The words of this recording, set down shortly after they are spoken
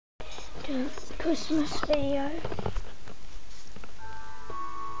do Christmas video.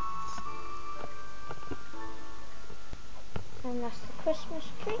 And that's the Christmas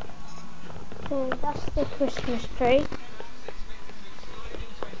tree. So that's the Christmas tree.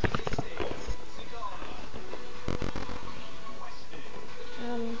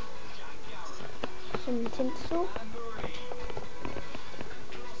 Some tinsel.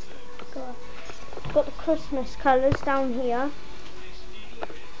 Got the Christmas colours down here.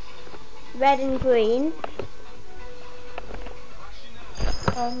 Red and green.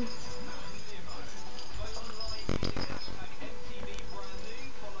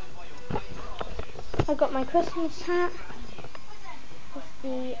 I got my Christmas hat with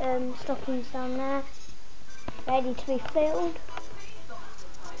the stockings down there, ready to be filled.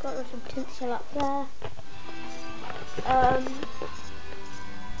 Got lots of tinsel up there.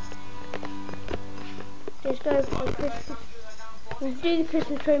 Just go for the Christmas. We'll do the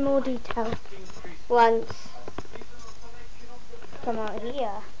Christmas tree in more detail once. Come out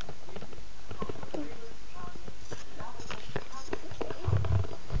here.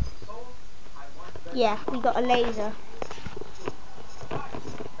 Yeah, we got a laser.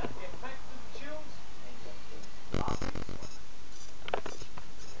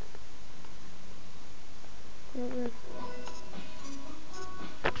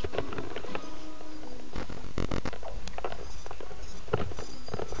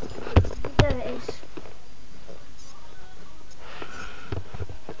 There it is.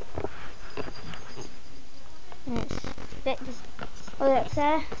 Oh, that's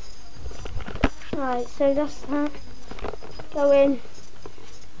there. Right, so that's that. Going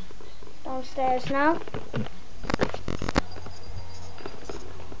downstairs now.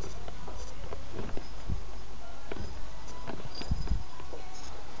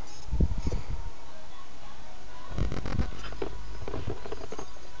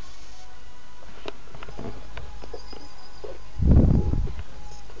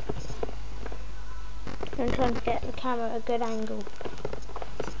 I'm trying to get the camera at a good angle.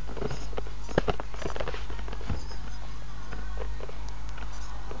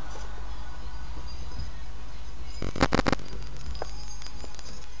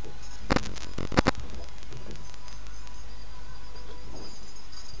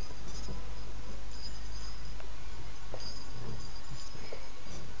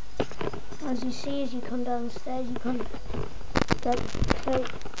 As you see, as you come downstairs, you kind of like,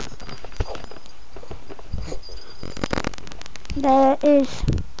 there is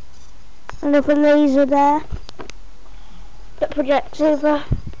another laser there that projects over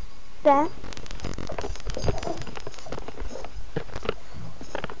there.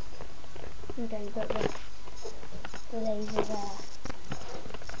 And then you've got the laser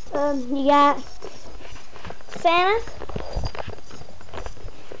there. You got Santa.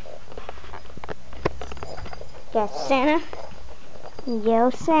 Yes, Santa. Yo,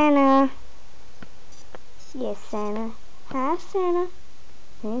 Santa. Yes, Santa. Hi, Santa.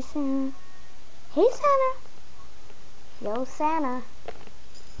 Hey, Santa. Hey, Santa. Yo, Santa.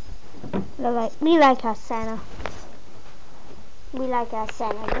 We like our Santa. We like our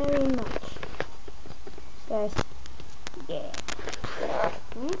Santa very much. So, yeah.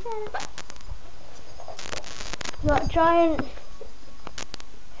 Hey, Santa. Got a giant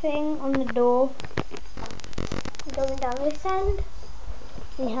thing on the door. Going down this end,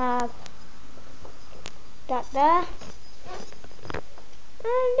 we have that there,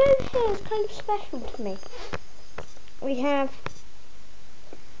 and over here is kind of special to me. We have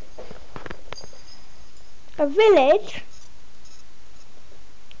a village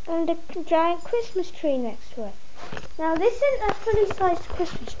and a giant Christmas tree next to it. Now this isn't a fully sized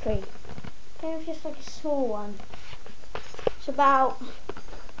Christmas tree, it's just like a small one. It's about,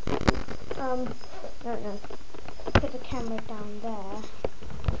 I don't know. Put the camera down there.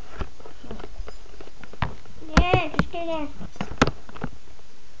 Yeah, just go there.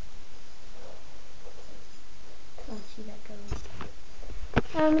 Can't see that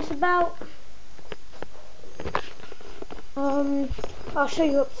going. It's about. I'll show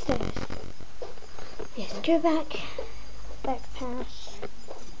you upstairs. Yes, go back past.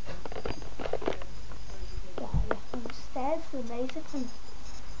 There, on the stairs, the laser kind of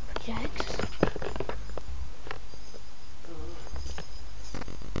projects.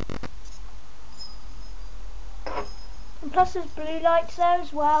 And plus there's blue lights there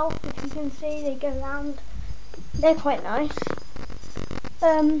as well, if you can see, they go round. They're quite nice.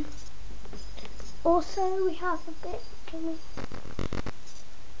 Also we have a bit,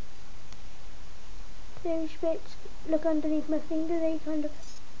 those bits, look underneath my finger, they kind of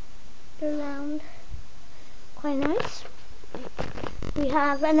go round. Quite nice. we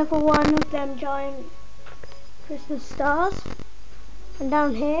have another one of them giant Christmas stars. And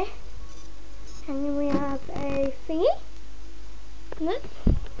down here, and then we have a thingy. Look,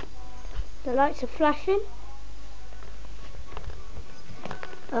 the lights are flashing.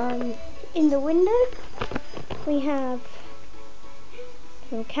 In the window, we have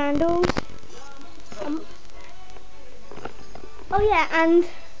some candles. Oh yeah, and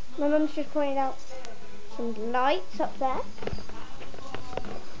my mum's just pointed out some lights up there.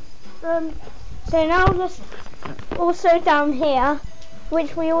 So now just also down here,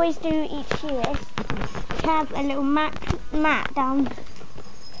 which we always do each year, we have a little mat down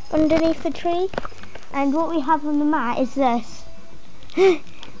underneath the tree, and what we have on the mat is this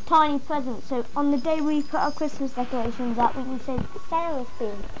tiny present. So on the day we put our Christmas decorations up, we can say Santa's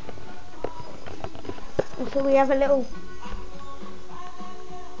been. And so we have a little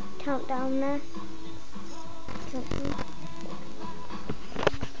countdown there.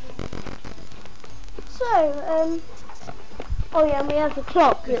 So, oh yeah, and we have the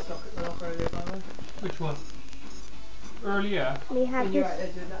clock. Which one? Earlier? We have this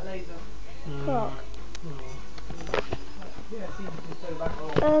clock.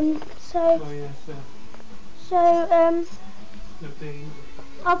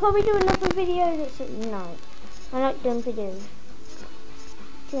 I'll probably do another video that's at night. I like doing videos.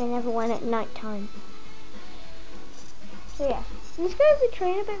 Doing another one at night time. So yeah, let's go over the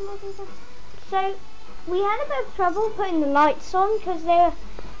train a bit more. So we had a bit of trouble putting the lights on because they were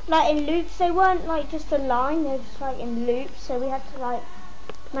like in loops. They weren't like just a line, they were just like in loops. So we had to like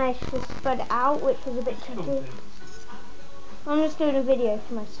manage to spread it out, which was a bit tricky. I'm just doing a video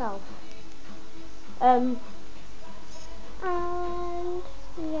for myself. And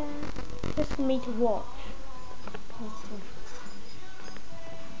yeah, just for me to watch.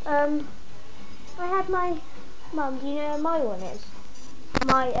 I had my mum, do you know what my one is?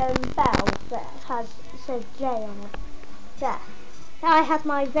 My bell that says J on it. There. Now I have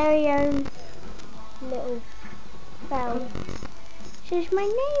my very own little bell. Says my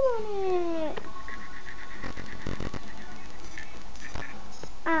name on it.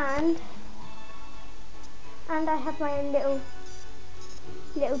 And I have my own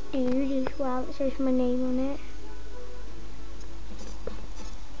little dude as well that says my name on it.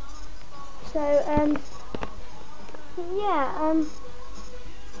 So yeah,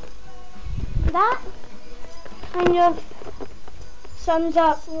 that kind of sums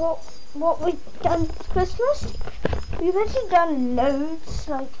up what we've done for Christmas. We've actually done loads,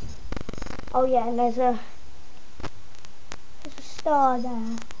 like, oh yeah, and there's a star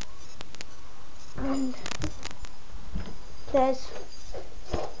there, and there's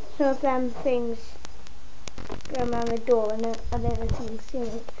some of them things going around the door, and I don't know if you can see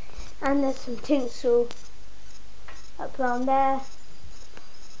it, and there's some tinsel up around there,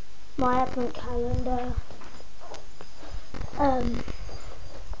 my advent calendar,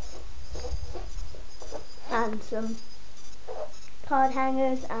 and some card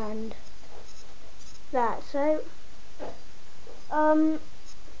hangers and that. So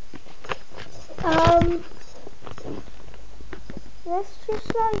let's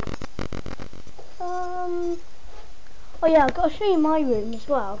just like oh yeah, I've got to show you my room as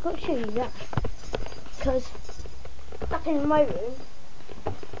well. I've got to show you that because up in my room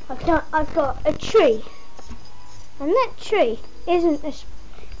I've got a tree, and that tree isn't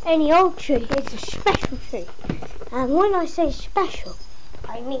any old tree, it's a special tree. And when I say special,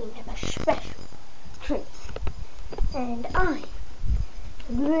 I mean a special tree. And I'm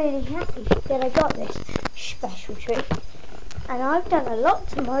really happy that I got this special tree. And I've done a lot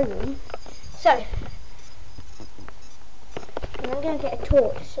to my room. So, and I'm going to get a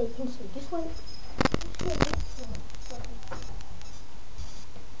torch so you can see. Just wait.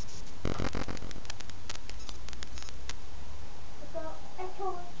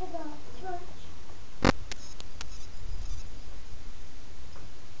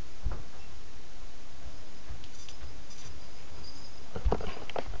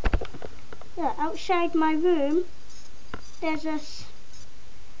 Yeah, outside my room, there's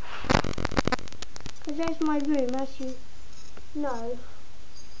my room, as you know.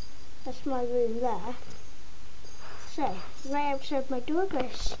 That's my room there. So, right outside my door,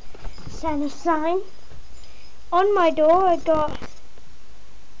 there's Santa sign. On my door, I got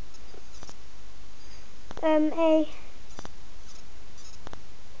a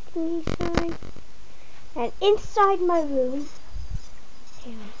sign, and inside my room,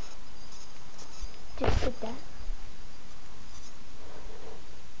 here, just sit there.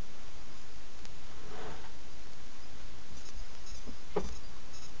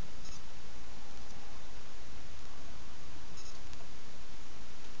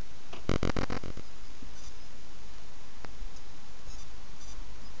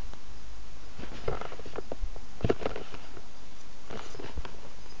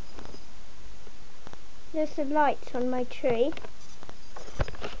 there's the lights on my tree.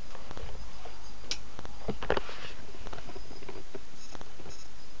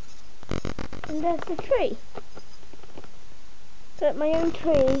 And there's the tree. So at my own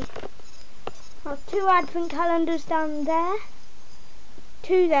tree, I have 2 advent calendars down there,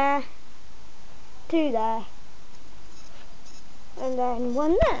 2 there, 2 there, and then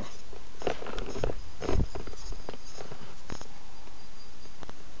 1 there.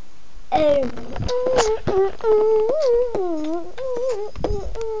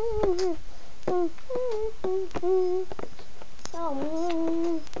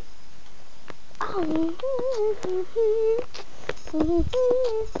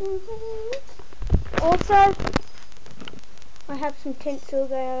 Also, I have some tinsel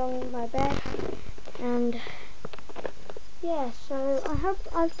going along my bed, and yeah, so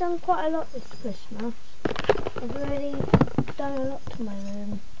I've done quite a lot this Christmas. I've really done a lot to my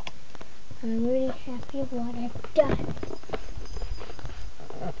room, and I'm really happy with what I've done.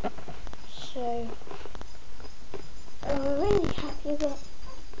 So I'm really happy with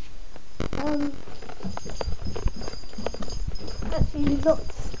actually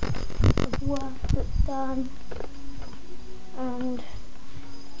lots of work that's done, and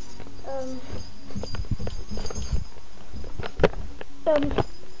I'm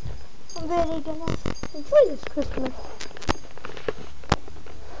really gonna enjoy this Christmas.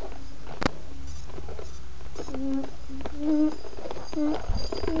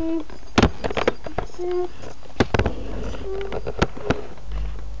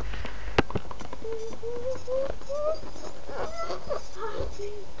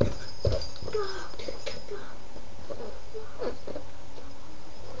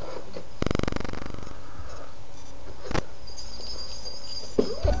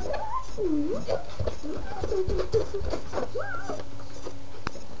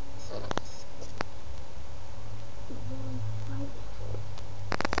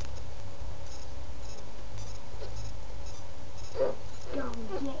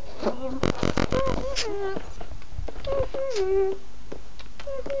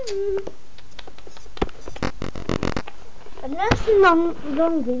 And that's a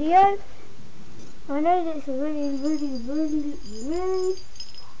long video. I know that's a really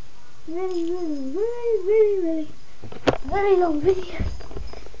long video.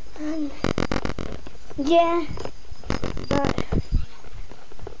 And yeah, but